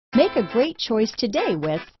Make a great choice today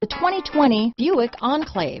with the 2020 Buick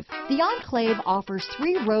Enclave. The Enclave offers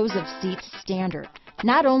 3 rows of seats standard.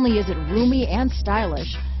 Not only is it roomy and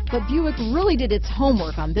stylish, but Buick really did its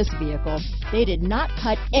homework on this vehicle. They did not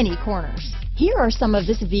cut any corners. Here are some of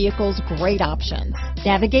this vehicle's great options: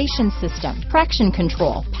 navigation system, traction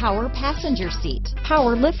control, power passenger seat,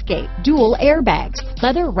 power liftgate, dual airbags,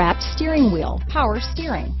 leather-wrapped steering wheel, power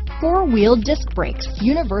steering, 4-wheel disc brakes,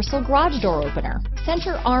 universal garage door opener,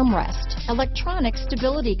 center armrest, electronic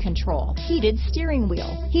stability control, heated steering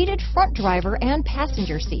wheel, heated front driver and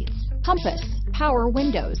passenger seats, compass, power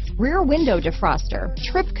windows, rear window defroster,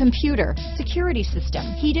 trip computer, security system,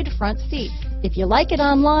 heated front seats. If you like it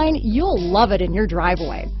online, you'll love it in your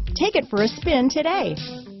driveway. Take it for a spin today.